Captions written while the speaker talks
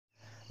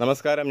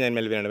നമസ്കാരം, ഞാൻ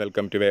മെൽവിനാണ്.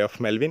 Welcome to way of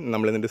Melvin.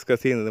 നമ്മളിന്ന്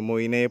ഡിസ്കസ് ചെയ്യുന്നത്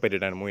മൊയിനയെ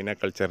പറ്റിയിട്ടാണ്, മൊയിന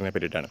കൾച്ചറിനെ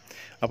പറ്റിയിട്ടാണ്.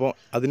 അപ്പോൾ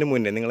അതിന്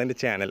മുന്നേ നിങ്ങളെൻ്റെ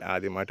ചാനൽ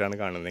ആദ്യമായിട്ടാണ്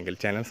കാണുന്നതെങ്കിൽ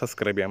ചാനൽ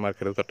സബ്സ്ക്രൈബ് ചെയ്യാൻ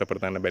മറക്കരുത്.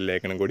 തൊട്ടപ്പുറത്താണ്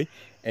ബെല്ലൈക്കണും കൂടി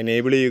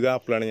എനേബിൾ ചെയ്യുക.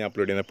 അപ്പോഴാണ് ഞാൻ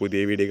അപ്ലോഡ് ചെയ്യുന്ന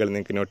പുതിയ വീഡിയോകൾ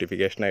നിങ്ങൾക്ക്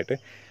നോട്ടിഫിക്കേഷനായിട്ട്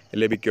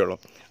ലഭിക്കുകയുള്ളൂ.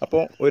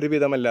 അപ്പോൾ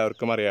ഒരുവിധം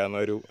എല്ലാവർക്കും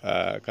അറിയാവുന്ന ഒരു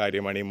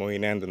കാര്യമാണ് ഈ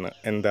മൊയിന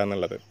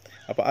എന്താണെന്നുള്ളത്.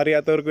 അപ്പോൾ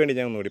അറിയാത്തവർക്ക് വേണ്ടി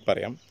ഞാൻ ഒന്നുകൂടി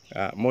പറയാം.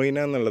 മൊയിന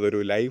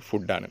എന്നുള്ളതൊരു ലൈവ്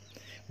ഫുഡാണ്.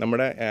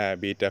 നമ്മുടെ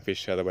ബീറ്റ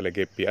ഫിഷ്, അതുപോലെ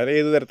ഗപ്പി, അത്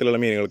ഏത് തരത്തിലുള്ള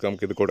മീനുകൾക്ക്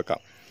നമുക്കിത്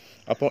കൊടുക്കാം.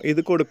 അപ്പോൾ ഇത്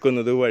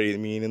കൊടുക്കുന്നത് വഴി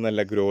മീൻ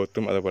നല്ല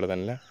ഗ്രോത്തും അതുപോലെ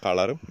തന്നെ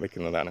കളറും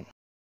വെക്കുന്നതാണ്.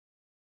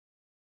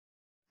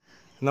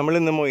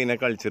 നമ്മളിന്ന് മൊയിനെ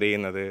കൾച്ചർ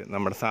ചെയ്യുന്നത്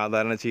നമ്മുടെ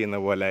സാധാരണ ചെയ്യുന്ന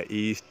പോലെ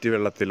ഈസ്റ്റ്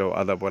വെള്ളത്തിലോ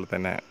അതുപോലെ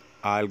തന്നെ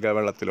ആൽഗ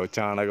വെള്ളത്തിലോ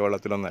ചാണക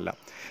വെള്ളത്തിലോ ഒന്നല്ല.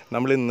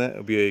 നമ്മളിന്ന്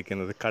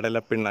ഉപയോഗിക്കുന്നത്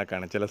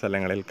കടലപ്പിണ്ണാക്കാണ്. ചില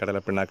സ്ഥലങ്ങളിൽ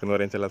കടലപ്പിണ്ണാക്ക് എന്ന്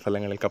പറയും, ചില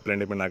സ്ഥലങ്ങളിൽ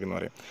കപ്പലണ്ടി പിണ്ണാക്ക് എന്ന്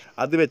പറയും.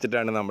 അത്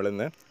വെച്ചിട്ടാണ്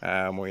നമ്മളിന്ന്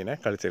മൊയിനെ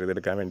കൾച്ചർ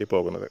ചെയ്തെടുക്കാൻ വേണ്ടി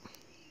പോകുന്നത്.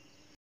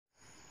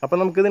 അപ്പോൾ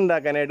നമുക്കിത്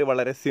ഉണ്ടാക്കാനായിട്ട്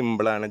വളരെ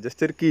സിമ്പിളാണ്.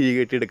 ജസ്റ്റ് ഒരു കിഴി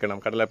കെട്ടി എടുക്കണം.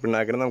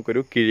 കടലപ്പിണ്ണാക്കിന്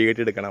നമുക്കൊരു കിഴി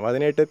കെട്ടി എടുക്കണം.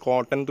 അതിനായിട്ട്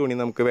കോട്ടൺ തുണി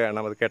നമുക്ക്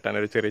വേണം. അത്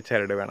കെട്ടാനൊരു ചെറിയ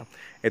ചരട് വേണം.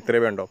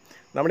 എത്ര വേണ്ടോ.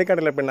 നമ്മുടെ ഈ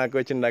കടലപ്പിണ്ണാക്ക്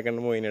വെച്ച്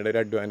ഉണ്ടാക്കേണ്ട മൊയിനയുടെ ഒരു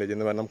അഡ്വാൻറ്റേജ്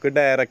എന്ന് പറഞ്ഞാൽ നമുക്ക്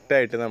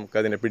ഡയറക്റ്റായിട്ട്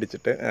നമുക്കതിനെ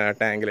പിടിച്ചിട്ട്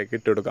ടാങ്കിലേക്ക്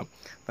ഇട്ട് കൊടുക്കാം.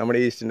 നമ്മുടെ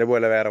ഈസ്റ്റിൻ്റെ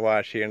പോലെ വേറെ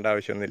വാഷ് ചെയ്യേണ്ട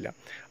ആവശ്യമൊന്നുമില്ല.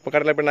 അപ്പോൾ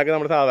കടലപ്പിണ്ണാക്ക്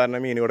നമ്മൾ സാധാരണ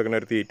മീൻ കൊടുക്കുന്ന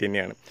ഒരു തീറ്റ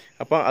തന്നെയാണ്.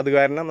 അപ്പോൾ അത്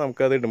കാരണം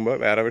നമുക്കത് ഇടുമ്പോൾ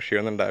വേറെ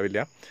വിഷയമൊന്നും ഉണ്ടാവില്ല.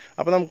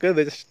 അപ്പോൾ നമുക്ക്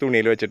ഇത് ജസ്റ്റ്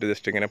തുണിയിൽ വെച്ചിട്ട്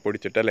ജസ്റ്റ് ഇങ്ങനെ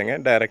പൊടിച്ചിട്ട്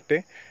അല്ലെങ്കിൽ ഡയറക്റ്റ്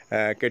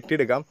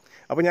കെട്ടിയെടുക്കാം.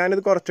 അപ്പോൾ ഞാനിത്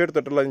കുറച്ച്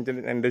എടുത്തിട്ടുള്ളൂ.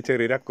 എൻ്റെ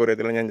ചെറിയൊരു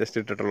അക്വേറിയത്തിൽ ഞാൻ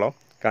ജസ്റ്റ് ഇട്ടിട്ടുള്ളൂ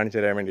കാണിച്ചു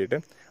തരാൻ വേണ്ടിയിട്ട്.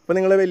 അപ്പോൾ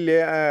നിങ്ങൾ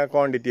വലിയ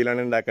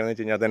ക്വാണ്ടിറ്റിയിലാണ് ഉണ്ടാക്കുന്നതെന്ന്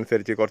വെച്ച് കഴിഞ്ഞാൽ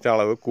അതനുസരിച്ച് കുറച്ച്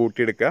അളവ്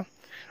കൂട്ടിയെടുക്കുക.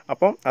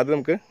 അപ്പം അത്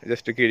നമുക്ക്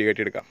ജസ്റ്റ് കിഴി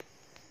കെട്ടിയെടുക്കാം.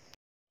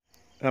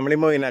 നമ്മൾ ഈ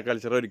മൊയിന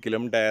കൾച്ചർ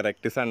ഒരിക്കലും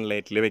ഡയറക്റ്റ്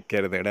സൺലൈറ്റിൽ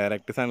വെക്കരുത്.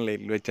 ഡയറക്റ്റ്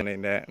സൺലൈറ്റിൽ വെച്ചാൽ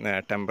അതിൻ്റെ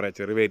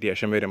ടെമ്പറേച്ചർ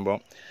വേരിയേഷൻ വരുമ്പോൾ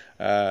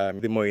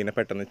ഇത് മൊയിന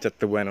പെട്ടെന്ന്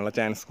ചത്തുപോകാനുള്ള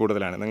ചാൻസ്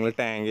കൂടുതലാണ്. നിങ്ങൾ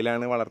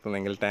ടാങ്കിലാണ്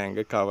വളർത്തുന്നതെങ്കിൽ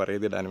ടാങ്ക് കവർ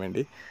ചെയ്തിടാൻ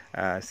വേണ്ടി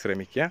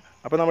ശ്രമിക്കുക.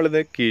 അപ്പോൾ നമ്മളിത്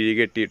കിഴി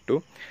കെട്ടിയിട്ടു.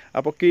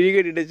 അപ്പോൾ കിഴി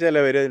കെട്ടിയിട്ട്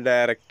ചിലവർ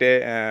ഡയറക്റ്റ്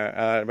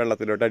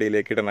വെള്ളത്തിലോട്ട്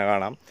അടിയിലേക്ക് ഇടുന്ന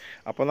കാണാം.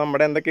 അപ്പോൾ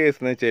നമ്മുടെ എന്താ കേസ്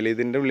എന്ന് വെച്ചാൽ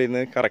ഇതിൻ്റെ ഉള്ളിൽ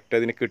നിന്ന് കറക്റ്റ്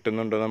അതിന്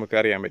കിട്ടുന്നുണ്ടോ നമുക്ക്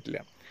അറിയാൻ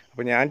പറ്റില്ല.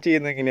 അപ്പോൾ ഞാൻ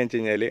ചെയ്യുന്നത് എങ്ങനെയാണെന്ന് വെച്ച്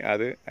കഴിഞ്ഞാൽ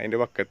അത് അതിൻ്റെ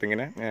വക്കത്ത്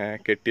ഇങ്ങനെ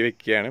കെട്ടി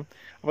വെക്കുകയാണ്.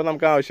 അപ്പോൾ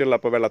നമുക്ക് ആവശ്യമുള്ള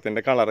അപ്പോൾ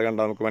വെള്ളത്തിൻ്റെ കളർ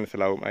കണ്ടാൽ നമുക്ക്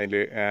മനസ്സിലാവും അതിൽ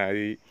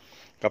ഈ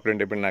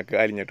കപ്പലണ്ടി പിണ്ണാക്ക്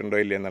അരിഞ്ഞിട്ടുണ്ടോ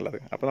ഇല്ല എന്നുള്ളത്.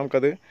 അപ്പോൾ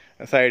നമുക്കത്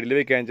സൈഡിൽ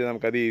വെക്കുകയെന്ന് വെച്ചാൽ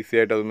നമുക്കത് ഈസി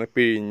ആയിട്ട് അതൊന്ന്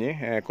പിഴിഞ്ഞ്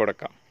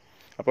കൊടുക്കാം.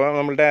 അപ്പോൾ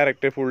നമ്മൾ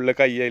ഡയറക്റ്റ് ഫുള്ള്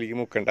കയ്യിലേക്ക്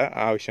മുക്കേണ്ട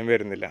ആവശ്യം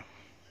വരുന്നില്ല.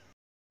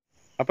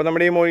 അപ്പോൾ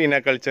നമ്മുടെ ഈ മൊയിന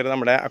കൾച്ചർ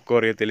നമ്മുടെ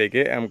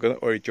അക്വേറിയത്തിലേക്ക് നമുക്ക്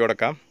ഒഴിച്ചു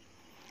കൊടുക്കാം.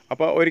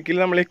 അപ്പോൾ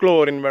ഒരിക്കലും നമ്മൾ ഈ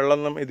ക്ലോറിൻ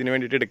വെള്ളമൊന്നും ഇതിന്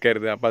വേണ്ടിയിട്ട്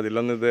എടുക്കരുത്. അപ്പോൾ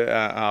അതിലൊന്നും ഇത്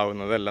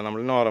ആവുന്നതല്ല.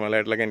 നമ്മൾ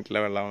നോർമലായിട്ടുള്ള കിണറ്റിലെ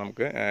വെള്ളം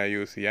നമുക്ക്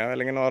യൂസ് ചെയ്യാം,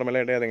 അല്ലെങ്കിൽ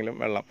നോർമലായിട്ട് ഏതെങ്കിലും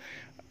വെള്ളം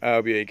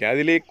ഉപയോഗിക്കുക.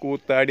 അതിൽ ഈ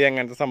കൂത്താടി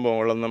അങ്ങനത്തെ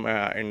സംഭവങ്ങളൊന്നും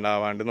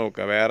ഉണ്ടാവാണ്ട്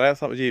നോക്കുക. വേറെ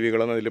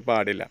ജീവികളൊന്നും അതിൽ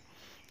പാടില്ല.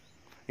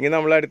 ഇനി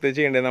നമ്മൾ അടുത്ത്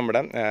ചെയ്യേണ്ടത്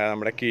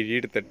നമ്മുടെ കിഴി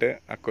എടുത്തിട്ട്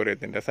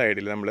അക്വേറിയത്തിൻ്റെ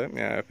സൈഡിൽ നമ്മൾ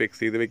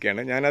ഫിക്സ് ചെയ്ത്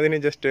വെക്കുകയാണ്. ഞാനതിന്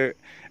ജസ്റ്റ്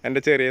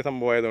എൻ്റെ ചെറിയ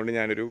സംഭവമായതുകൊണ്ട്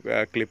ഞാനൊരു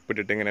ക്ലിപ്പ്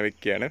ഇട്ടിട്ട് ഇങ്ങനെ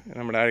വെക്കുകയാണ്.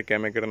 നമ്മുടെ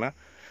അഴിക്കാമൊക്കെ ഇടുന്ന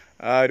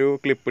ആ ഒരു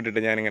ക്ലിപ്പ്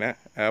ഇട്ടിട്ട് ഞാനിങ്ങനെ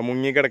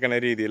മുങ്ങിക്കിടക്കുന്ന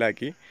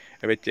രീതിയിലാക്കി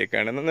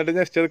വെച്ചേക്കാണ്. എന്നിട്ട്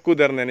ജസ്റ്റ് അത്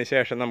കുതിർന്നതിന്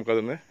ശേഷം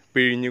നമുക്കതൊന്ന്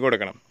പിഴിഞ്ഞ്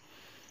കൊടുക്കണം.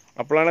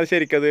 അപ്പോഴാണ് അത്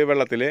ശരിക്കത്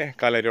വെള്ളത്തിൽ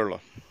കലരുള്ളൂ.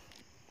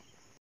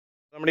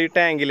 നമ്മുടെ ഈ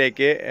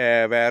ടാങ്കിലേക്ക്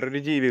വേറൊരു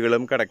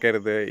ജീവികളും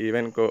കിടക്കരുത്.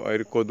 ഈവൻ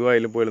ഒരു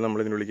കൊതുവായാലും പോലും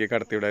നമ്മൾ ഇതിനുള്ളിലേക്ക്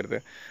കടത്തി വിടരുത്.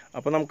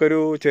 അപ്പോൾ നമുക്കൊരു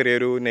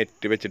ചെറിയൊരു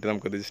നെറ്റ് വെച്ചിട്ട്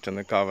നമുക്കത് ജസ്റ്റ്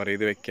ഒന്ന് കവർ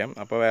ചെയ്ത് വെക്കാം.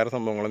 അപ്പോൾ വേറെ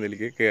സംഭവങ്ങളൊന്നും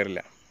ഇതിലേക്ക്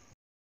കയറില്ല.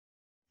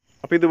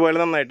 അപ്പോൾ ഇതുപോലെ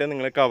നന്നായിട്ട്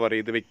നിങ്ങൾ കവർ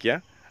ചെയ്ത് വെക്കുക.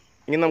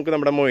 ഇനി നമുക്ക്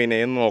നമ്മുടെ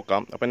മൊയിനയെ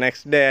നോക്കാം. അപ്പോൾ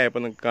നെക്സ്റ്റ് ഡേ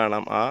ആയപ്പോൾ നിങ്ങൾക്ക്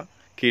കാണാം ആ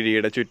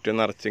കിഴിയുടെ ചുറ്റും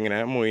നിറച്ചിങ്ങനെ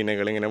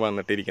മൊയിനകൾ ഇങ്ങനെ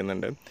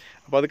വന്നിട്ടിരിക്കുന്നുണ്ട്.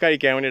 അപ്പോൾ അത്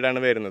കഴിക്കാൻ വേണ്ടിയിട്ടാണ്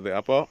വരുന്നത്.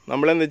 അപ്പോൾ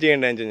നമ്മൾ എന്ത്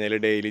ചെയ്യേണ്ടതെന്ന് വെച്ച് കഴിഞ്ഞാൽ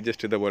ഡെയിലി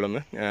ജസ്റ്റ് ഇതുപോലെ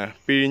ഒന്ന്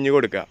പിഴിഞ്ഞ്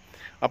കൊടുക്കുക.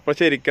 അപ്പോൾ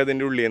ശരിക്കും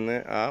അതിൻ്റെ ഉള്ളിൽ നിന്ന്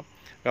ആ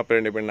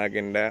കപ്പലണ്ടി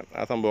പിണ്ണാക്കിൻ്റെ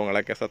ആ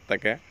സംഭവങ്ങളൊക്കെ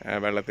സത്തൊക്കെ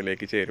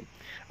വെള്ളത്തിലേക്ക് ചേരും.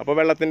 അപ്പോൾ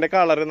വെള്ളത്തിൻ്റെ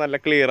കളർ നല്ല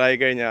ക്ലിയർ ആയി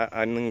കഴിഞ്ഞാൽ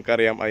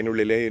നിങ്ങൾക്കറിയാം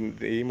അതിനുള്ളിൽ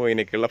ഈ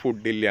മൊയിനയ്ക്കുള്ള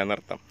ഫുഡ് ഇല്ല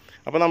എന്നർത്ഥം.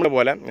 അപ്പോൾ നമ്മൾ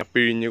പോലെ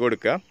പിഴിഞ്ഞ്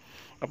കൊടുക്കുക.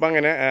 അപ്പോൾ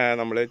അങ്ങനെ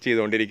നമ്മൾ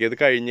ചെയ്തുകൊണ്ടിരിക്കുക. ഇത്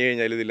കഴിഞ്ഞ്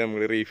കഴിഞ്ഞാൽ ഇതിൽ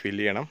നമ്മൾ റീഫിൽ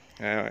ചെയ്യണം.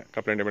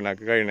 കപ്പലണ്ടി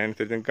പിണ്ണാക്ക്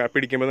കഴിയുന്നതനുസരിച്ച് നിങ്ങൾക്ക്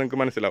പിടിക്കുമ്പോൾ നിങ്ങൾക്ക്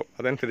മനസ്സിലാവും.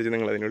 അതനുസരിച്ച്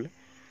നിങ്ങൾ അതിനുള്ളിൽ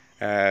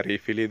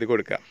റീഫിൽ ചെയ്ത്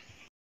കൊടുക്കുക.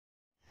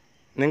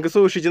 നിങ്ങൾക്ക്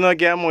സൂക്ഷിച്ച്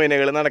നോക്കിയാൽ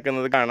മൊയിനകൾ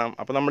നടക്കുന്നത് കാണാം.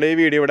 അപ്പോൾ നമ്മുടെ ഈ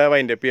വീഡിയോ ഇവിടെ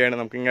വൈൻഡപ്പ് ചെയ്യാണ്.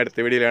 നമുക്ക് ഇനി അടുത്ത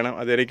വീഡിയോയിൽ കാണാം.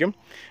 അതുവരേക്കും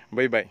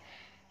ബൈ ബൈ.